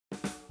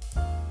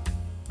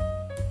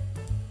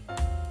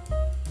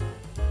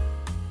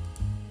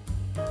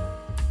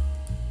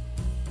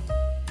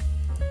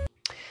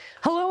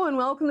Hello and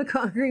welcome to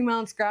Conquering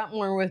Mount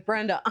Scrapmore with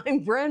Brenda.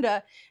 I'm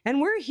Brenda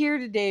and we're here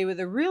today with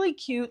a really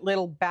cute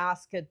little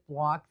basket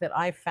block that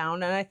I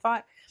found, and I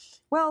thought,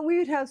 well, we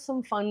would have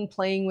some fun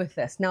playing with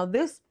this. Now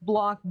this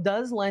block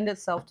does lend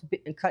itself to be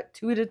cut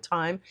two at a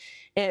time,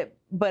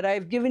 but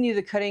I've given you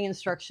the cutting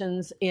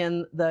instructions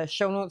in the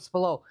show notes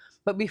below.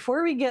 But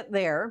before we get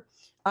there,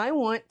 I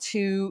want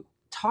to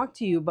talk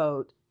to you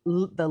about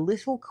the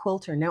little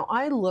quilter. Now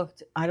I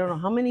don't know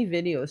how many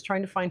videos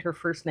trying to find her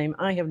first name.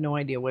 I have no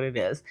idea what it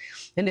is.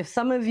 And if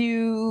some of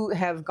you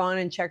have gone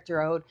and checked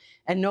her out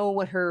and know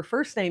what her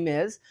first name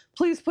is,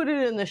 please put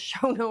it in the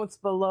show notes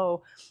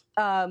below.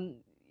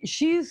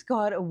 She's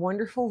got a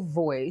wonderful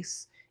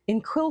voice in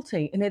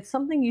quilting, and it's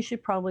something you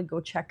should probably go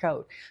check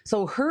out.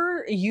 So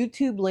her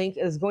YouTube link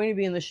is going to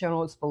be in the show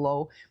notes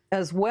below,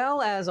 as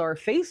well as our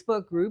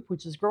Facebook group,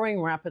 which is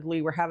growing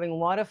rapidly. We're having a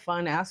lot of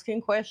fun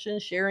asking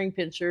questions, sharing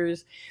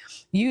pictures,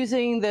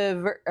 using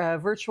the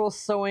virtual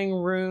sewing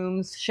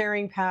rooms,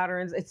 sharing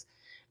patterns.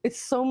 It's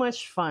so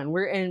much fun.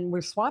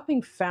 We're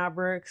swapping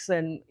fabrics,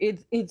 and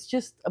it's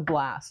just a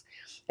blast.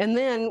 And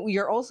then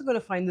you're also going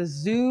to find the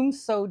Zoom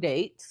sew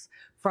dates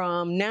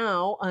from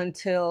now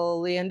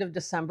until the end of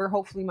December.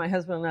 Hopefully my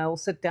husband and I will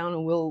sit down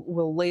and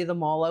we'll lay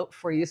them all out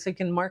for you so you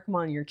can mark them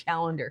on your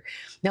calendar.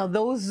 Now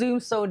those Zoom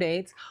sew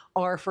dates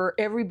are for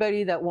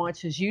everybody that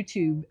watches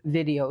YouTube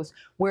videos,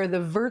 where the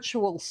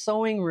virtual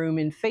sewing room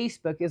in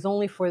Facebook is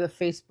only for the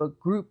Facebook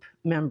group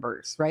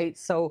members, right?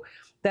 So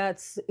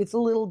it's a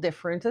little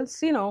different.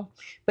 It's,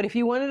 but if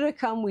you wanted to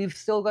come, we've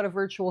still got a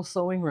virtual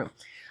sewing room.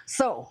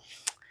 So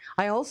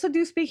I also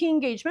do speaking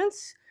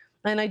engagements,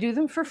 and I do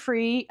them for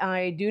free.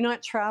 I do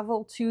not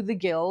travel to the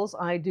gills.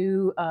 I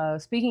do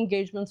speaking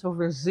engagements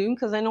over Zoom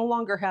because I no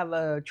longer have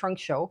a trunk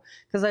show,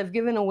 because I've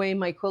given away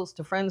my quilts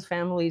to friends,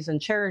 families,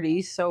 and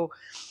charities. So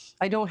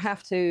I don't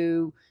have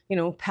to,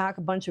 pack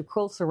a bunch of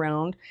quilts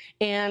around.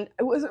 And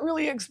I wasn't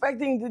really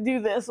expecting to do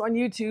this on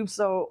YouTube,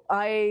 so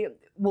I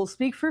will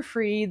speak for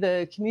free.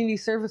 The community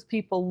service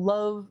people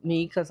love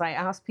me because I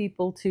ask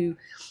people to,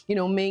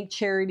 make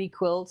charity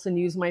quilts and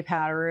use my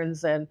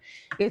patterns, and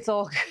it's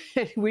all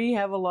good. We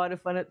have a lot of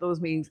fun at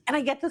those meetings, and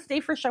I get to stay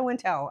for show and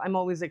tell. I'm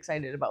always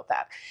excited about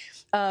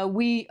that.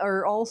 We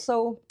are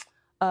also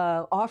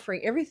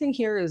offering, everything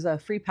here is a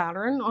free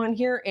pattern on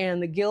here,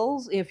 and the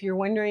gills, if you're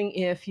wondering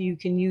if you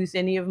can use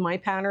any of my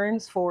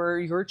patterns for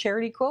your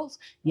charity quilts,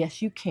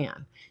 yes you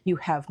can. You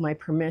have my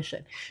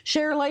permission.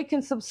 Share, like,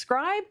 and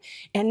subscribe.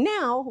 And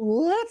now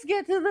let's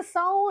get to the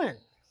sewing.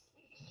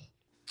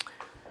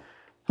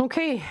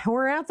 Okay,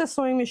 we're at the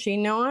sewing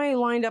machine. Now I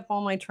lined up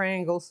all my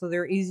triangles so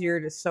they're easier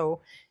to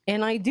sew,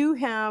 and I do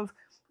have,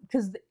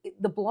 because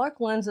the block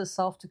lends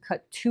itself to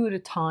cut two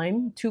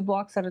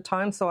blocks at a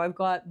time, so I've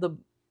got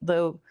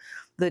the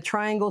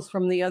triangles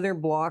from the other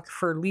block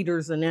for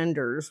leaders and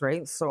enders,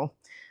 right? So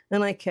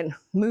then I can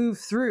move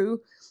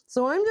through.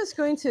 So I'm just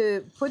going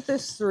to put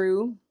this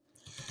through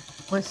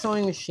my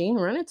sewing machine,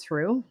 run it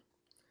through.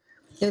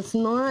 This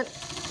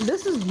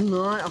is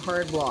not a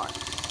hard block,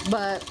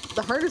 but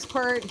the hardest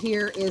part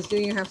here is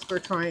doing your half square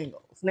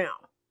triangles. Now,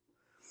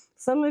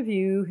 some of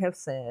you have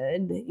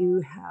said that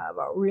you have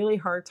a really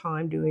hard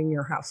time doing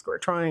your half square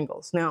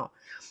triangles. Now,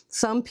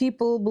 some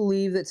people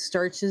believe that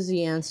starch is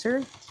the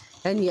answer.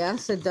 And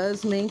yes, it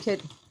does make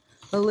it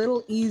a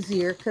little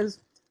easier because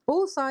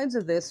both sides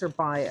of this are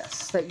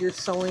bias that you're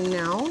sewing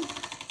now.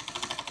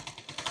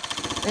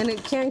 And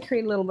it can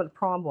create a little bit of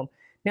problem.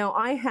 Now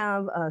I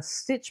have a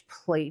stitch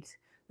plate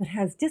that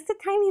has just a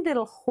tiny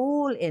little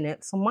hole in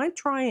it, so my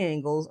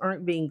triangles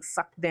aren't being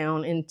sucked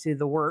down into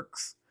the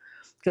works,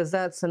 because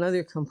that's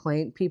another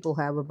complaint people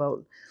have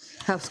about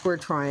half square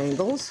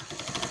triangles.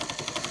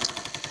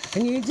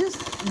 And you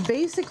just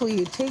basically,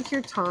 you take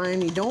your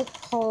time, you don't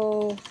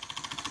pull,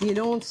 you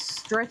don't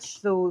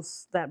stretch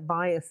that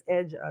bias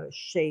edge out of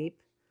shape.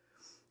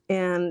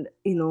 And,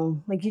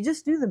 you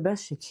just do the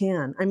best you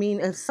can. I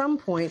mean, at some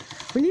point,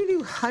 when you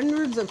do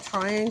hundreds of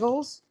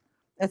triangles,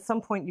 at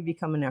some point you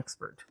become an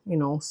expert,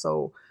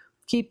 so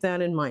keep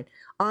that in mind.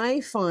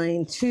 I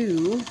find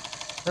too,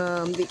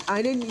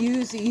 I didn't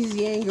use the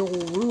easy angle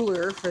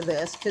ruler for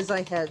this because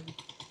I had,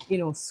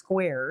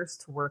 squares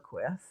to work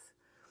with.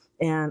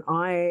 And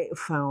I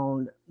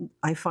find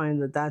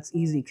that that's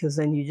easy because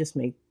then you just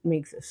make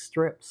the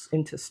strips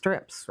into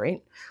strips,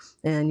 right?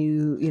 And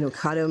you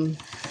cut them,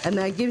 and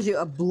that gives you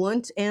a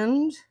blunt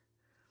end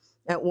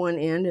at one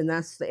end, and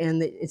that's the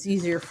end that it's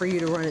easier for you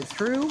to run it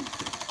through,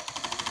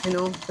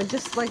 But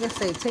just like I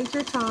say, take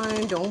your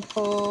time, don't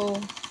pull,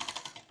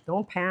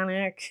 don't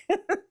panic,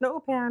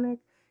 no panic.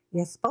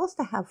 You're supposed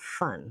to have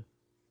fun,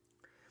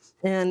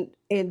 and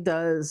it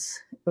does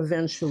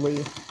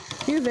eventually.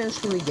 You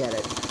eventually get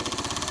it.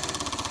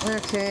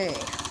 Okay,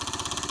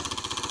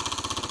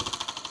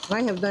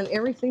 I have done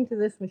everything to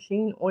this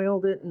machine,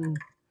 oiled it and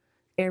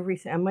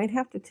everything. I might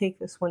have to take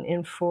this one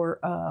in for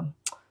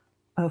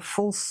a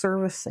full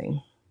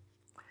servicing.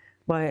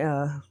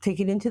 Take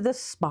it into the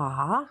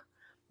spa,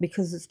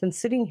 because it's been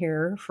sitting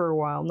here for a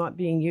while not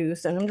being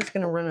used, and I'm just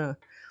going to run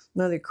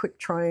another quick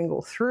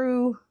triangle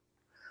through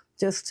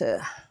just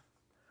to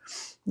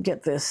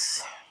get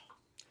this,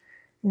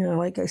 you know,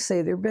 like I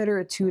say, they're better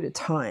at 2 at a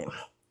time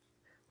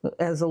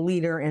as a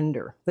leader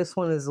ender. This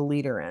one is a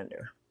leader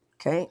ender,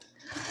 okay?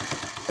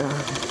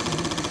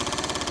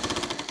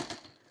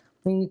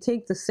 And you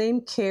take the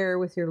same care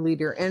with your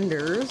leader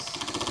enders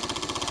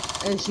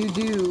as you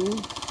do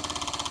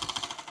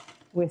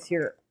with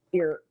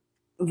the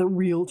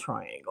real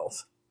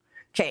triangles.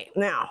 Okay,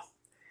 now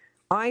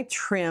I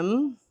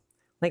trim,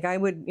 like I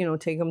would, you know,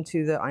 take them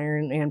to the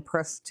iron and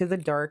press to the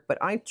dark,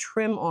 but I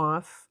trim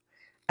off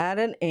at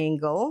an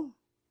angle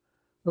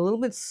a little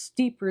bit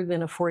steeper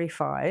than a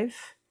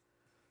 45,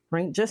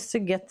 right? Just to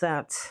get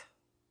that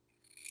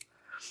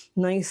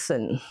nice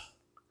and,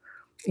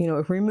 you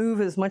know,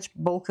 remove as much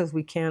bulk as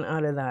we can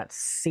out of that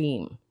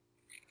seam.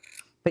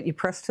 But you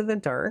press to the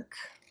dark.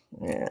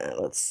 Yeah,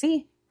 let's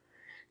see.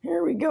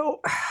 Here we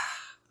go.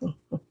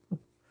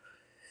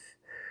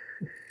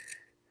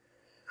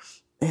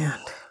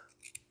 And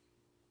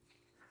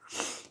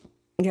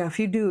yeah, if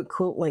you do a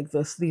quilt like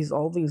this,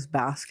 all these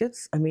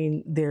baskets, I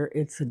mean,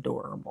 it's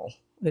adorable.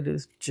 It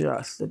is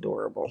just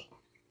adorable.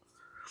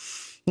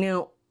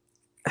 Now,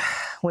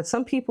 what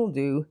some people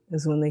do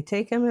is when they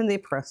take them and they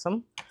press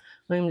them,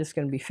 I'm just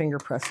going to be finger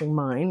pressing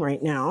mine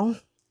right now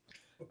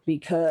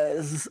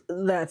because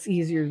that's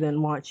easier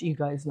than watch. You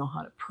guys know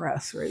how to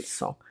press, right?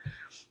 So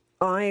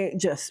I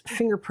just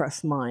finger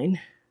press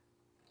mine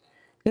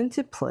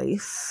into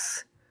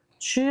place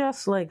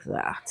just like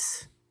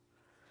that.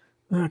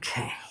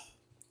 Okay.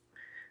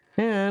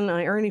 And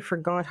I already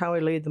forgot how I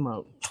laid them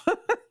out.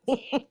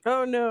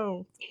 Oh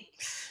no.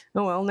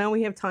 Oh well, now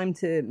we have time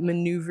to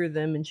maneuver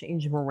them and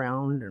change them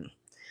around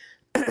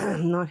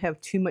and not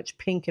have too much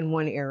pink in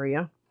one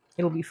area.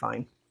 It'll be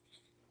fine.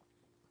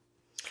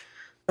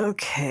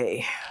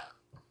 Okay.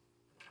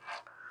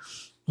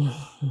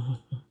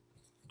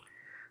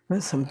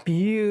 There's some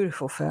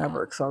beautiful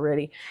fabrics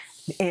already.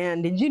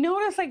 And did you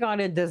notice I got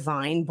a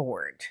design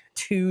board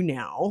too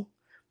now?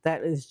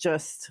 That is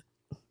just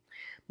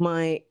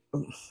I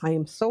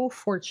am so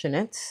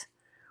fortunate.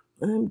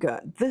 I've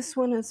got this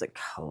one as a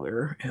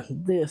color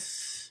and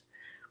this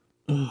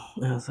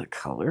as a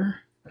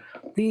color.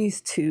 These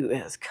two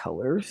as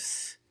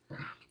colors.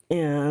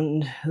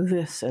 And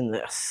this and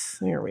this.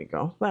 There we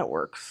go. That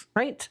works,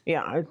 right?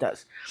 Yeah, it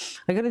does.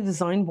 I got a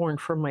design board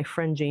from my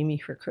friend Jamie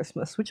for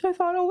Christmas, which I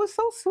thought, oh, was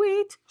so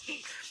sweet.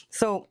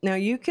 So now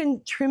you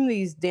can trim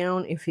these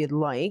down if you'd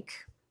like.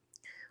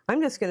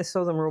 I'm just going to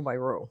sew them row by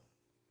row,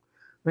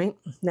 right?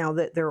 Now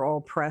that they're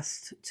all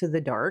pressed to the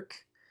dark.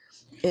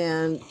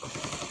 And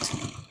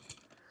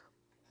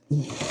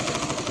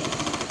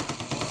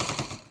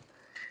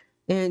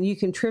you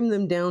can trim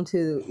them down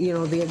to, you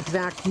know, the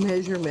exact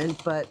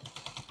measurement, but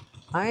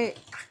I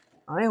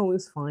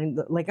always find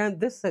that, like,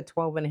 this is a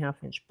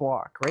 12.5-inch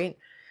block, right?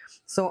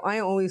 So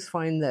I always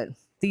find that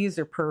these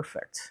are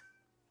perfect.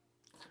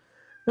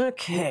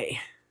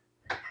 Okay.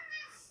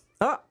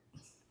 Oh.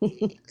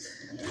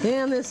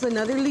 And there's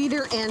another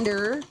leader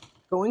ender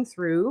going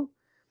through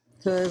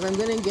because I'm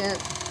going to get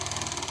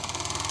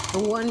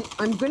the one.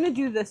 I'm going to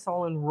do this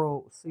all in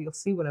rows, so you'll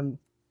see what I'm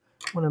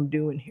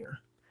doing here.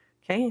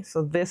 Okay,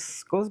 so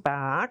this goes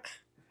back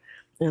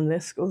and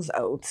this goes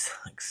out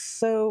like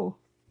so.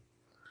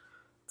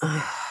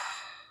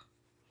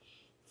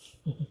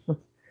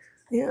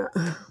 Yeah.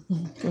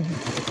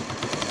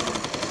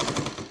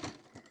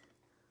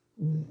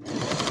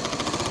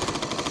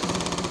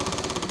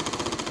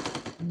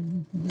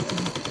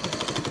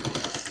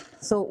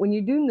 So when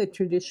you're doing the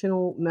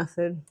traditional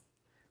method,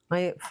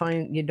 I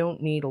find you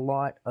don't need a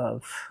lot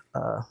of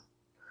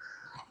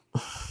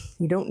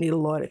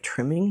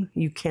trimming.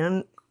 You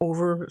can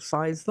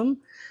oversize them,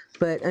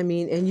 but I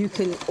mean, and you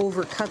can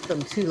overcut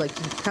them too. Like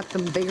you cut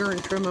them bigger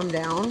and trim them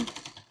down.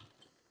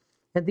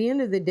 At the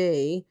end of the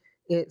day,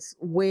 it's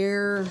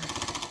where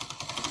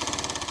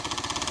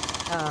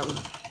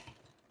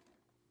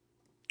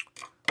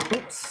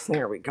oops,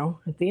 there we go.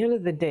 At the end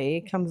of the day,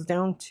 it comes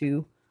down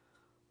to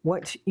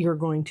what you're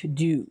going to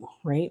do,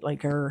 right?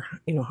 Like you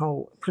know,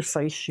 how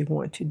precise you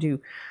want to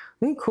do.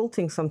 I think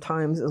quilting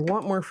sometimes is a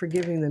lot more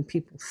forgiving than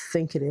people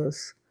think it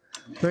is,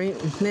 right?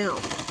 Now,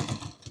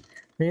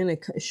 I'm going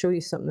to show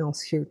you something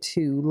else here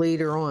too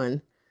later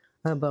on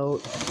about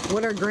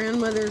what our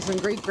grandmothers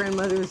and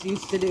great-grandmothers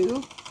used to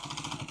do.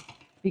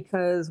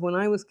 Because when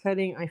I was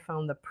cutting, I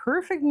found the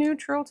perfect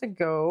neutral to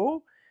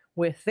go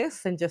with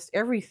this and just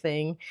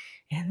everything.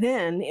 And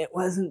then it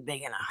wasn't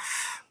big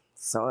enough.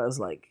 So I was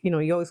like, you know,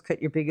 you always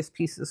cut your biggest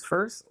pieces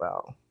first.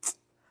 Well,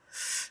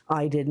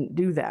 I didn't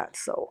do that.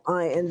 So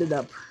I ended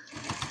up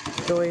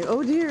going,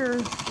 oh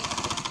dear.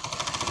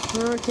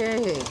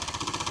 Okay.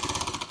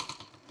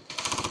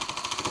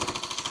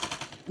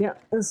 Yeah,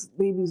 this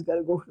baby's got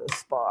to go to the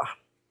spa.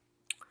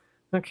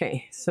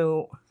 Okay,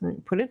 so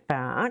put it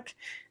back,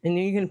 and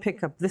then you're going to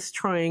pick up this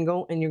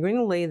triangle, and you're going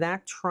to lay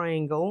that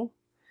triangle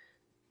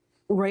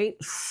right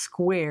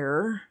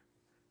square,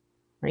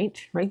 right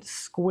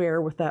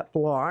square with that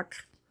block.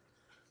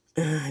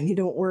 And you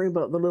don't worry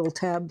about the little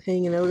tab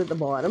hanging out at the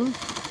bottom.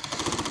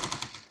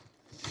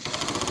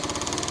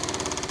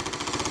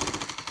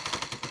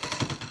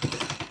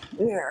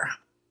 There.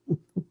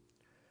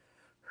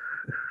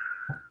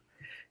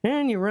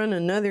 And you run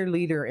another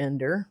leader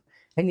ender.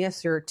 And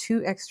yes, there are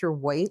 2 extra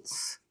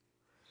whites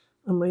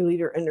on my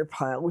leader ender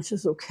pile, which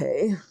is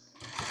okay.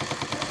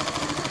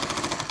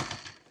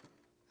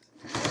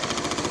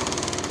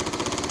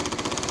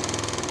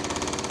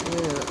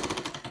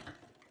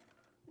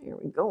 There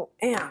we go.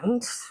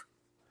 And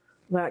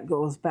that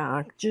goes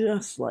back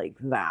just like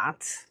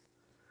that.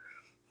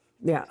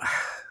 Yeah.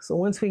 So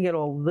once we get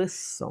all this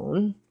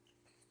sewn,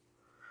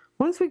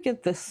 once we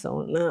get this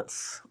sewn,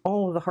 that's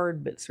all of the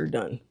hard bits are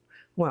done.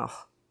 Well,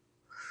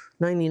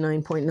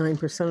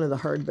 99.9% of the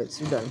hard bits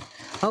are done.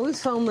 I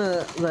always found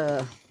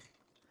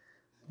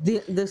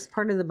this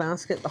part of the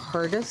basket the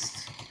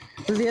hardest,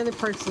 because the other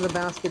parts of the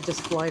basket just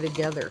fly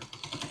together.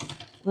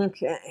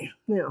 Okay,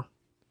 now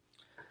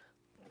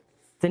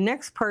the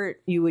next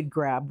part you would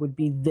grab would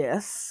be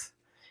this,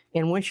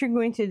 and what you're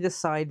going to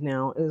decide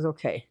now is,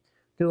 okay,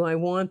 do I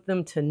want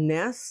them to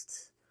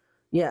nest?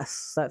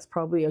 Yes, that's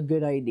probably a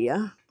good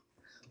idea.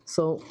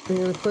 So I'm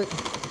going to put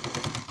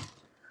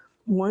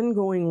one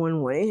going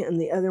one way and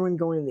the other one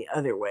going the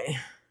other way.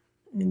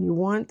 And you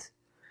want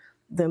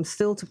them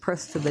still to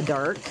press to the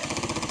dark.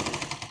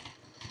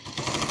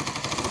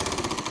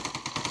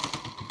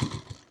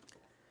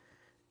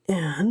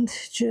 And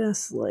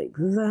just like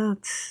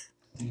that.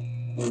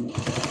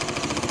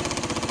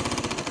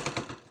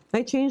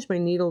 I changed my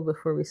needle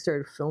before we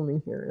started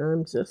filming here. And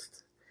I'm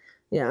just,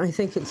 yeah, I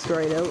think it's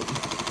dried out.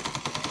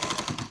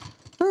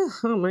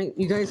 Oh,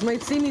 you guys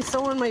might see me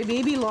sewing my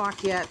baby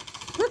lock yet.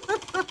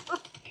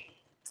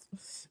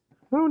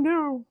 Oh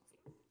no.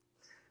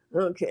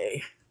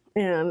 Okay,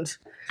 and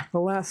the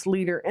last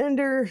leader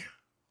ender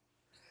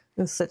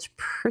is such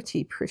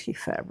pretty, pretty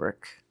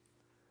fabric.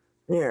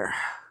 There.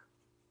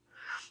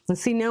 And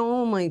see, now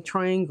all my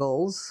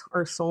triangles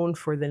are sewn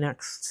for the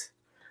next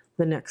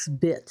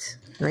bit,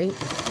 right?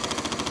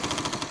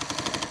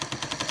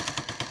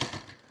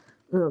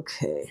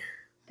 Okay.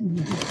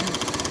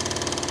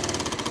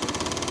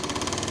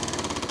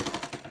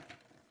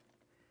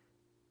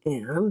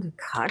 And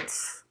cut.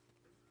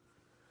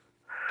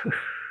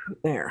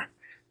 There.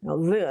 Now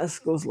this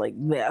goes like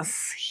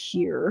this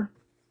here.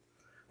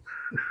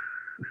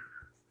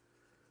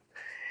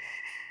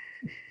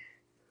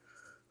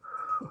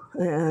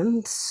 And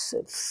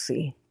let's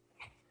see.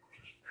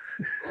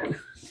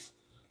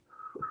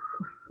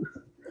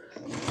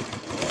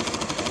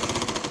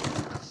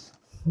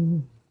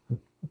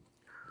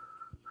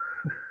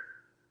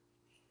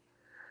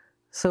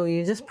 So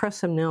you just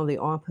press them now the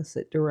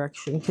opposite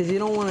direction because you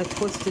don't want a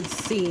twisted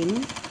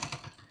seam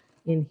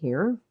in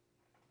here.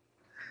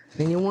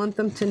 And you want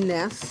them to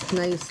nest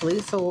nicely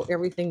so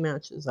everything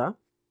matches up.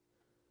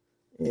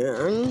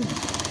 And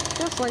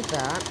just like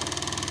that.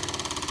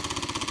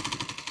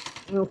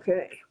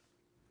 Okay.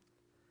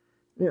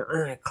 Now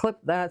I clip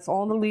that. So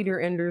all the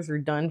leader enders are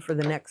done for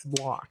the next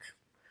block,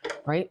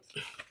 right?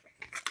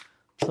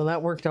 So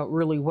that worked out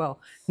really well.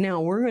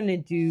 Now we're going to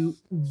do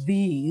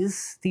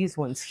these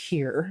ones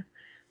here.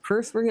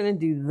 First, we're going to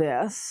do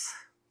this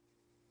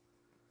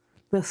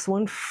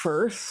one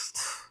first.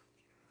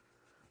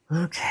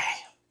 Okay.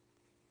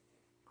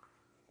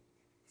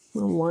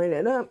 We'll line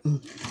it up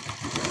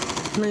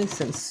nice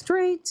and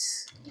straight.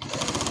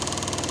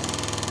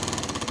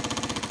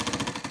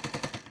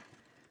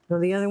 Now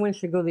the other one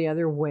should go the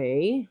other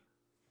way,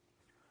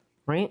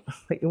 right?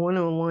 But you want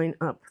to line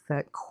up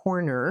that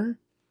corner,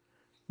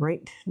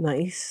 right?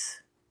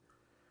 Nice.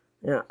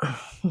 Yeah.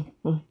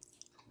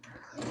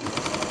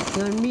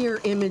 They're mirror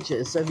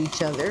images of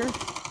each other,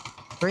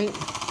 right?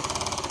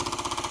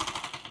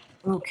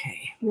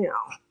 Okay, now.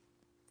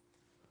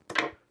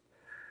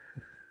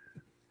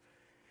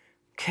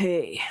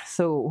 Okay,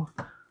 so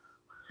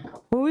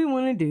what we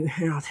want to do,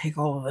 here, I'll take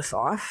all of this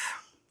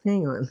off.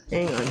 Hang on.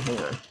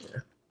 Yeah.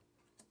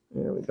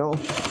 There we go.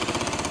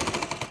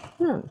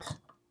 And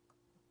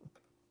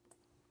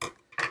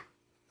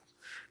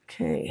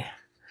okay,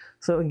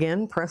 so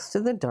again, press to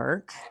the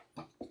dark.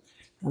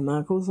 And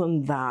that goes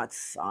on that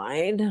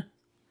side.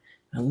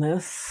 And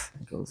this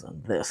goes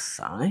on this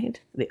side,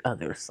 the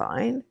other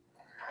side.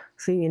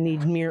 So you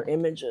need mirror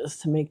images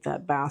to make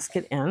that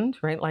basket end,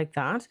 right, like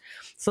that.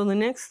 So the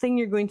next thing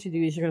you're going to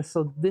do is you're going to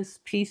sew this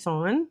piece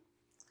on,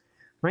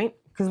 right?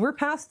 Because we're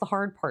past the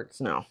hard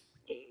parts now.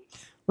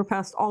 We're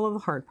past all of the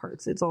hard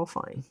parts. It's all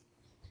fine.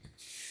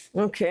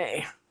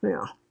 Okay,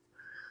 now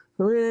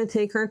we're going to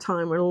take our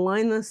time. We're going to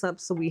line this up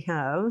so we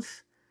have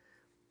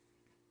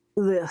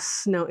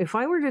this. Now, if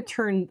I were to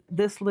turn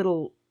this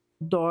little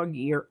dog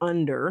ear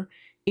under,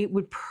 it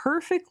would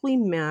perfectly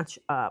match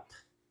up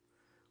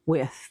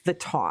with the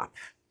top,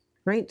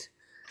 right?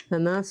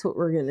 And that's what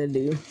we're going to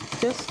do.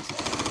 Just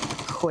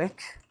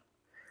quick.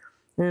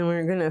 And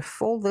we're going to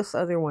fold this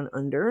other one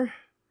under.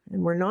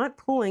 And we're not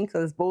pulling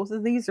because both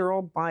of these are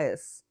all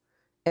bias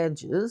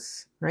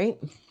edges, right?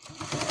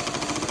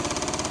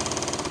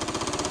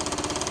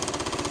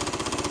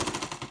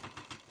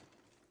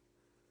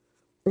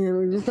 And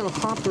we're just going to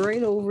hop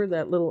right over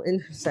that little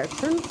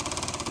intersection.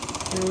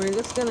 And we're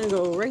just going to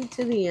go right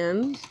to the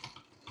end.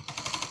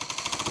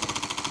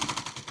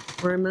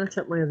 where I match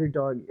up my other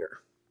dog ear.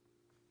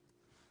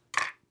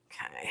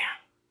 Okay.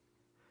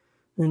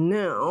 And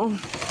now,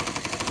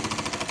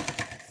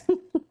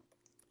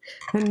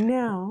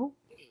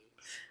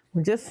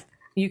 we're just,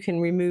 you can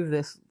remove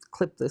this,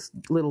 clip this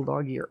little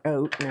dog ear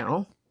out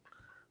now.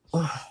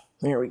 Oh,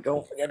 there we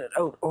go, get it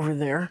out over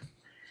there.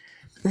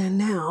 And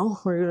now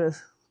we're gonna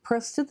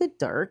press to the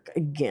dark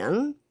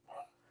again.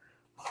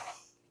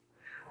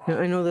 Now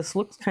I know this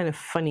looks kind of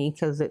funny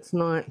because it's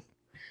not,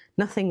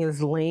 nothing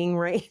is laying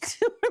right,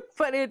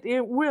 but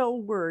it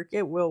will work.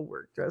 It will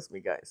work. Trust me,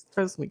 guys.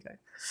 Trust me,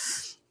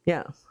 guys.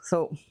 Yeah.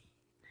 So,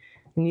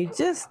 and you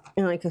just,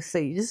 and like I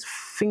say, you just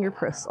finger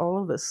press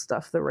all of this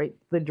stuff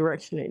the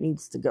direction it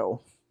needs to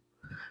go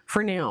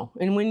for now.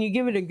 And when you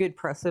give it a good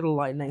press, it'll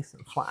lie nice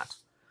and flat.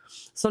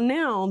 So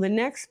now the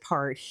next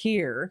part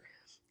here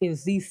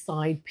is these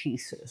side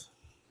pieces.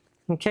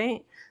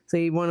 Okay. So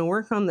you want to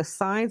work on the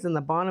sides and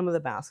the bottom of the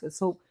basket.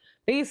 So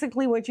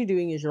basically what you're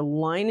doing is you're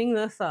lining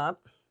this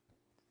up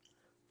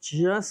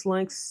just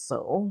like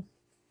so.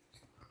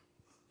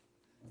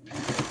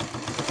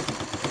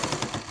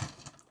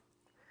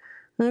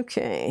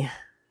 Okay.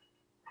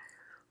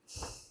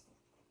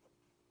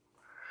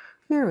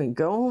 There we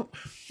go.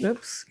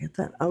 Oops, get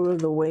that out of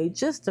the way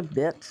just a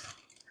bit.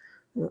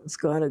 It's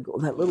gotta go,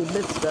 that little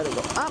bit's gotta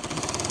go up.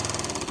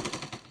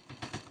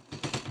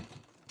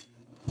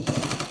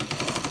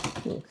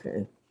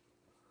 Okay.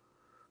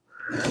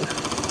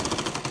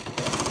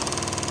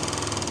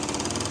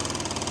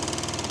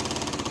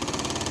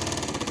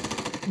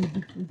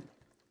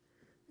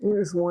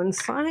 Here's one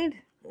side.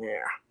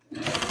 There.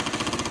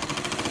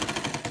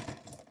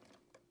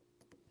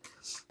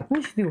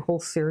 We should do a whole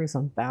series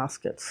on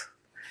baskets,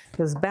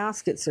 because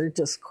baskets are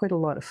just quite a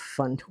lot of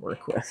fun to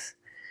work with.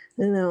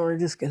 And now we're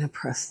just going to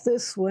press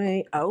this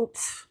way out,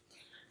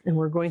 and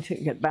we're going to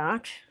get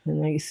back.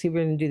 And now you see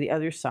we're going to do the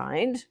other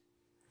side.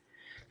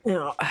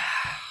 Now,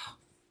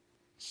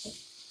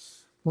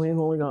 we've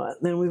only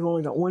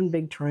got one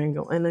big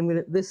triangle,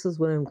 and this is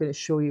what I'm going to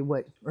show you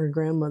what our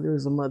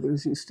grandmothers and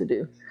mothers used to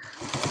do.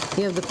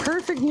 You have the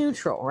perfect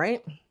neutral,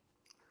 right?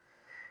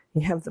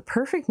 You have the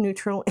perfect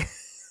neutral,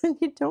 and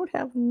you don't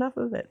have enough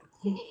of it.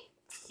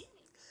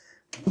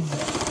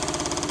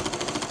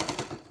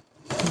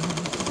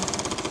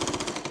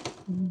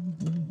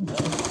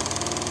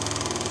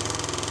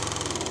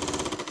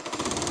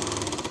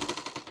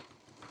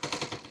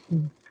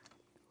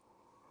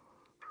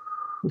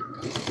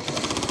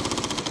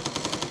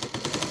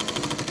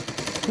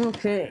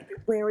 Okay,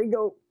 there we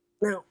go.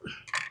 Now,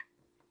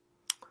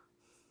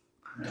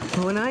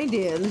 what I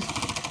did,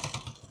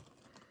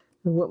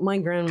 what my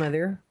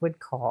grandmother would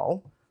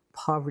call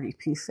poverty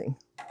piecing.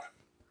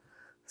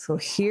 So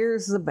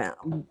here's the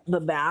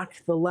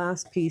back, the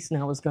last piece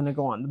now is going to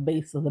go on the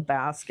base of the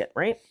basket,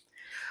 right?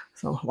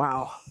 So,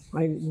 wow,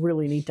 I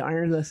really need to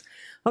iron this.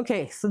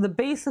 Okay, so the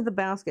base of the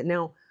basket.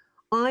 Now,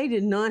 I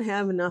did not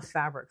have enough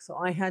fabric, so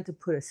I had to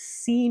put a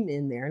seam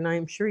in there, and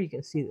I'm sure you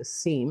can see the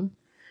seam,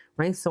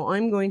 right? So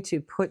I'm going to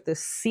put the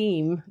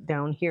seam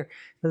down here.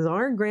 Because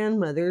our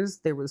grandmothers,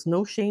 there was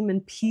no shame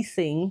in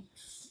piecing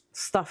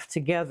stuff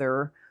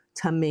together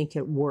to make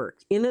it work.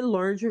 In a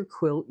larger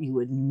quilt, you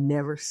would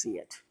never see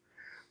it.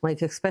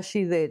 Like,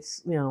 especially that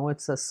it's, you know,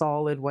 it's a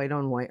solid white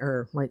on white,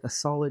 or like a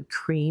solid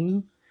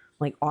cream,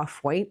 like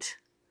off-white.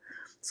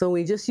 So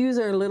we just use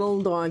our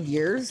little dog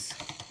ears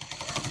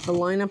to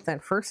line up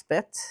that first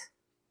bit.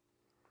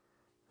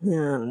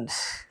 And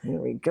there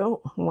we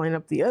go. Line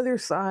up the other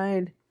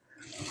side.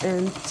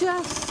 And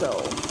just so.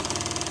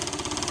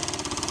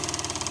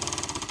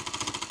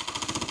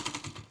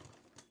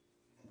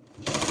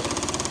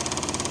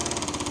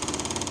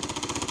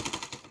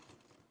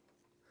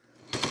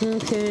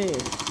 Okay.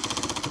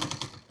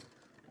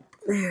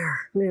 There.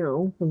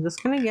 Now, I'm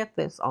just going to get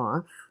this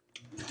off.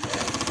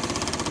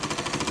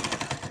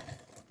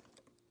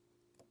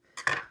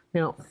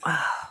 Now,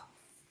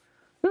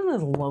 this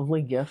is a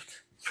lovely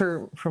gift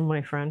from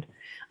my friend.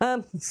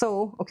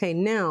 So, okay,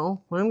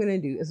 now what I'm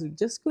going to do is I'm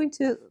just going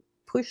to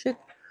push it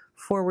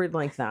forward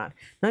like that.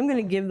 And I'm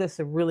going to give this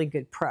a really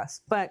good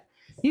press, but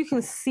you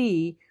can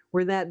see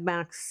where that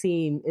back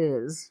seam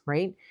is,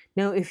 right?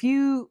 Now, if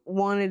you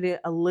wanted it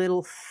a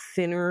little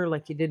thinner,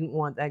 like you didn't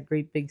want that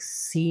great big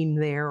seam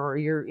there, or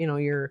your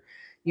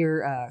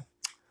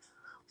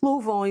low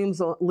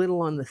volume's a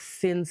little on the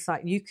thin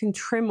side, you can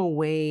trim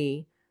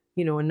away,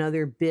 you know,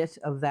 another bit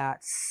of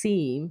that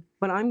seam,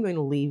 but I'm going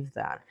to leave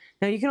that.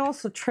 Now, you can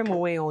also trim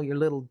away all your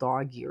little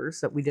dog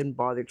ears that we didn't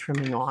bother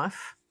trimming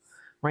off,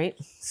 right?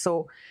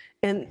 So,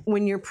 and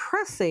when you're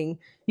pressing,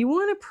 you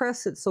want to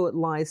press it so it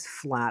lies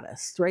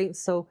flattest, right?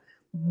 So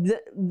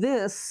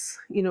this,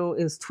 you know,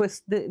 is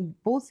twisted.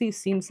 Both these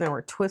seams now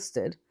are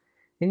twisted,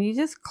 and you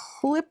just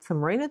clip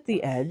them right at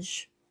the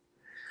edge,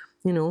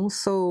 you know,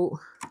 so,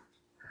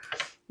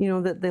 you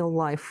know, that they'll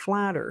lie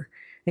flatter.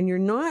 And you're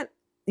not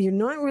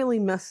really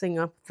messing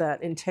up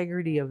that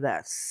integrity of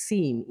that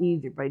seam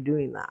either by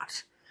doing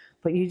that.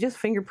 But you just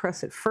finger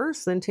press it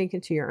first, then take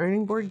it to your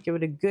ironing board, give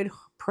it a good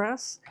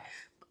press.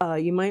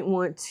 You might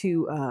want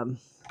to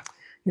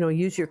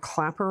use your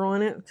clapper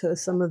on it,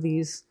 because some of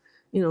these,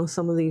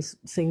 some of these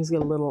things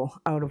get a little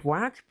out of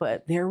whack.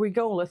 But there we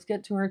go. Let's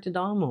get to our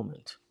ta-da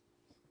moment.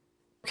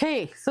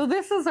 Okay, so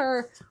this is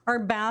our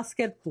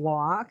basket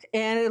block,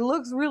 and it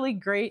looks really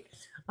great.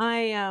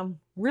 I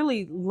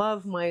really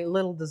love my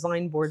little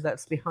design board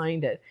that's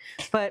behind it.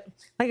 But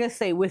like I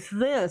say, with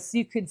this,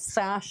 you could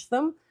sash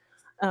them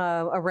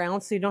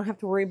around, so you don't have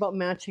to worry about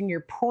matching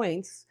your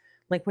points.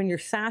 Like when you're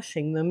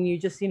sashing them, you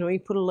just, you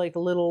put like a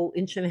little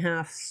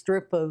 1.5-inch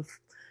strip of,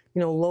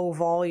 low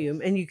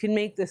volume, and you can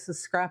make this as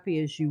scrappy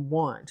as you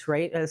want,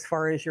 right? As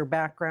far as your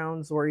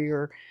backgrounds or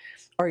your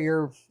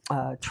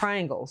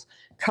triangles,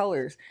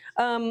 colors.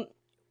 One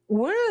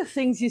of the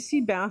things you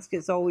see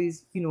baskets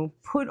always,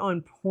 put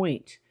on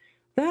point.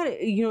 That,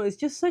 is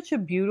just such a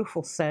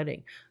beautiful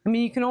setting. I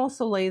mean, you can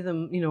also lay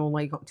them,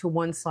 like to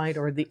one side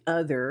or the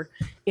other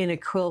in a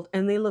quilt,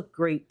 and they look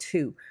great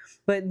too.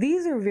 But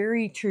these are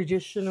very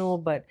traditional,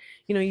 but,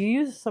 you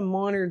use some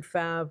modern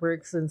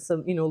fabrics and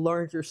some,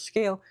 larger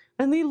scale,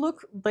 and they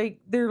look like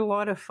they're a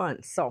lot of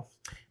fun. So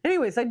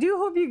anyways, I do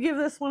hope you give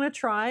this one a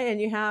try and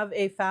you have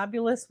a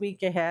fabulous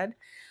week ahead.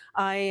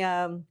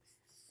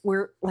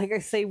 We're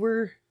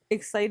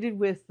excited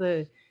with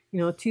the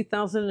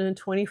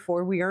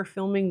 2024. We are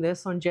filming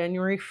this on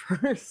January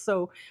 1st.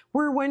 So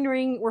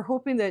we're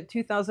hoping that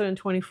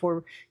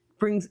 2024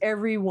 brings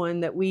everyone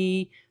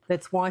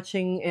that's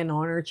watching and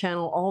on our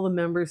channel, all the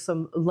members,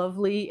 some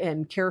lovely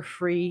and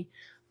carefree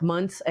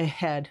months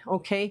ahead.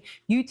 Okay,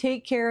 you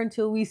take care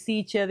until we see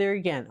each other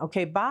again.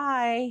 Okay,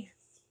 bye.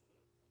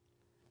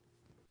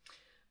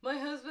 My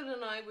husband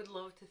and I would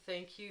love to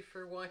thank you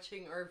for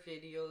watching our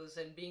videos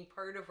and being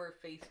part of our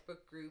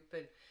Facebook group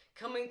and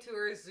coming to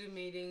our Zoom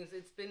meetings.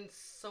 It's been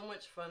so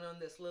much fun on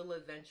this little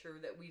adventure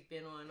that we've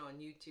been on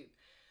YouTube.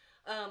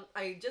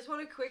 I just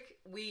want to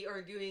we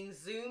are doing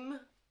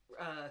Zoom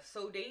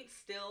sew dates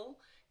still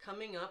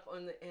coming up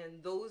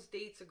and those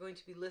dates are going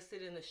to be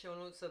listed in the show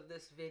notes of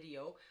this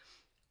video.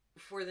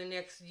 For the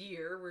next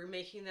year, we're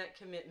making that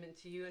commitment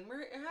to you, and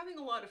we're having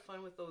a lot of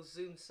fun with those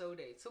Zoom sew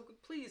dates. So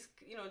please,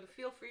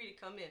 feel free to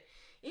come in.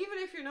 Even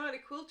if you're not a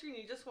quilter and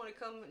you just want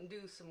to come and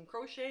do some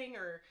crocheting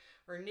or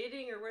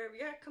knitting or whatever,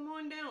 yeah, come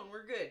on down.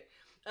 We're good.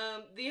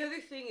 The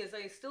other thing is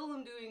I still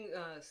am doing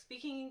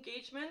speaking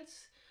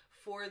engagements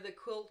for the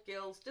quilt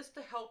gals just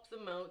to help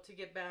them out to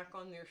get back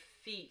on their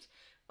feet.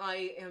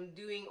 I am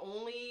doing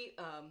only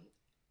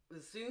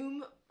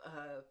Zoom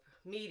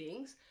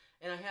meetings.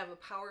 And I have a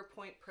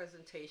PowerPoint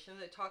presentation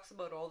that talks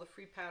about all the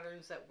free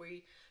patterns that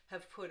we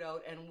have put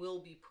out and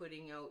will be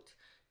putting out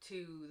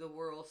to the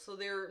world. So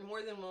they're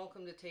more than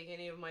welcome to take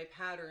any of my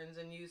patterns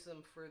and use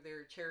them for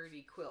their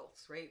charity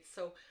quilts, right?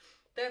 So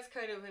that's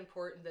kind of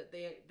important that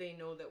they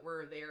know that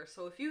we're there.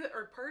 So if you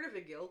are part of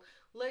a guild,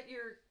 let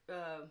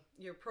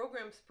your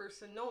programs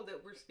person know that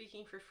we're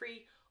speaking for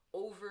free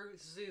over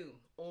Zoom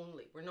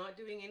only. We're not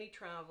doing any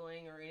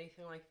traveling or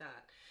anything like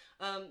that.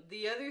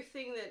 The other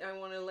thing that I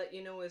want to let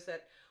you know is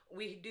that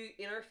we do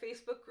in our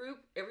Facebook group,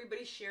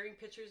 everybody's sharing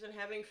pictures and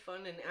having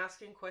fun and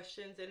asking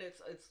questions, and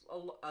it's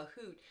a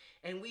hoot.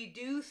 And we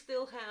do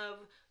still have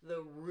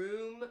the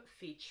room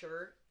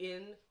feature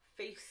in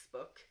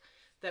Facebook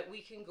that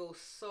we can go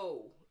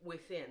sew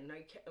within.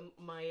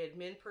 My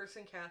admin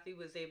person, Kathy,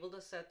 was able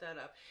to set that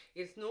up.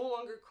 It's no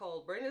longer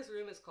called Brenda's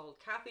room, it's called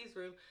Kathy's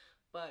room,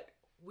 but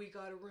we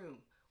got a room.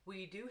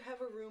 We do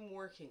have a room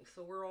working,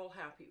 so we're all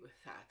happy with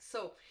that.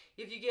 So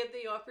if you get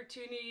the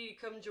opportunity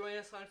to come join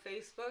us on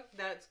Facebook,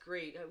 that's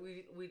great.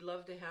 We'd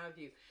love to have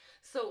you.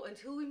 So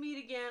until we meet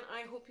again,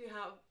 I hope you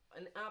have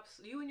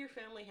you and your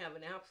family have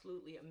an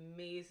absolutely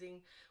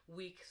amazing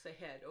weeks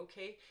ahead,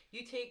 okay?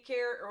 You take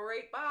care. All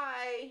right,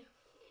 bye.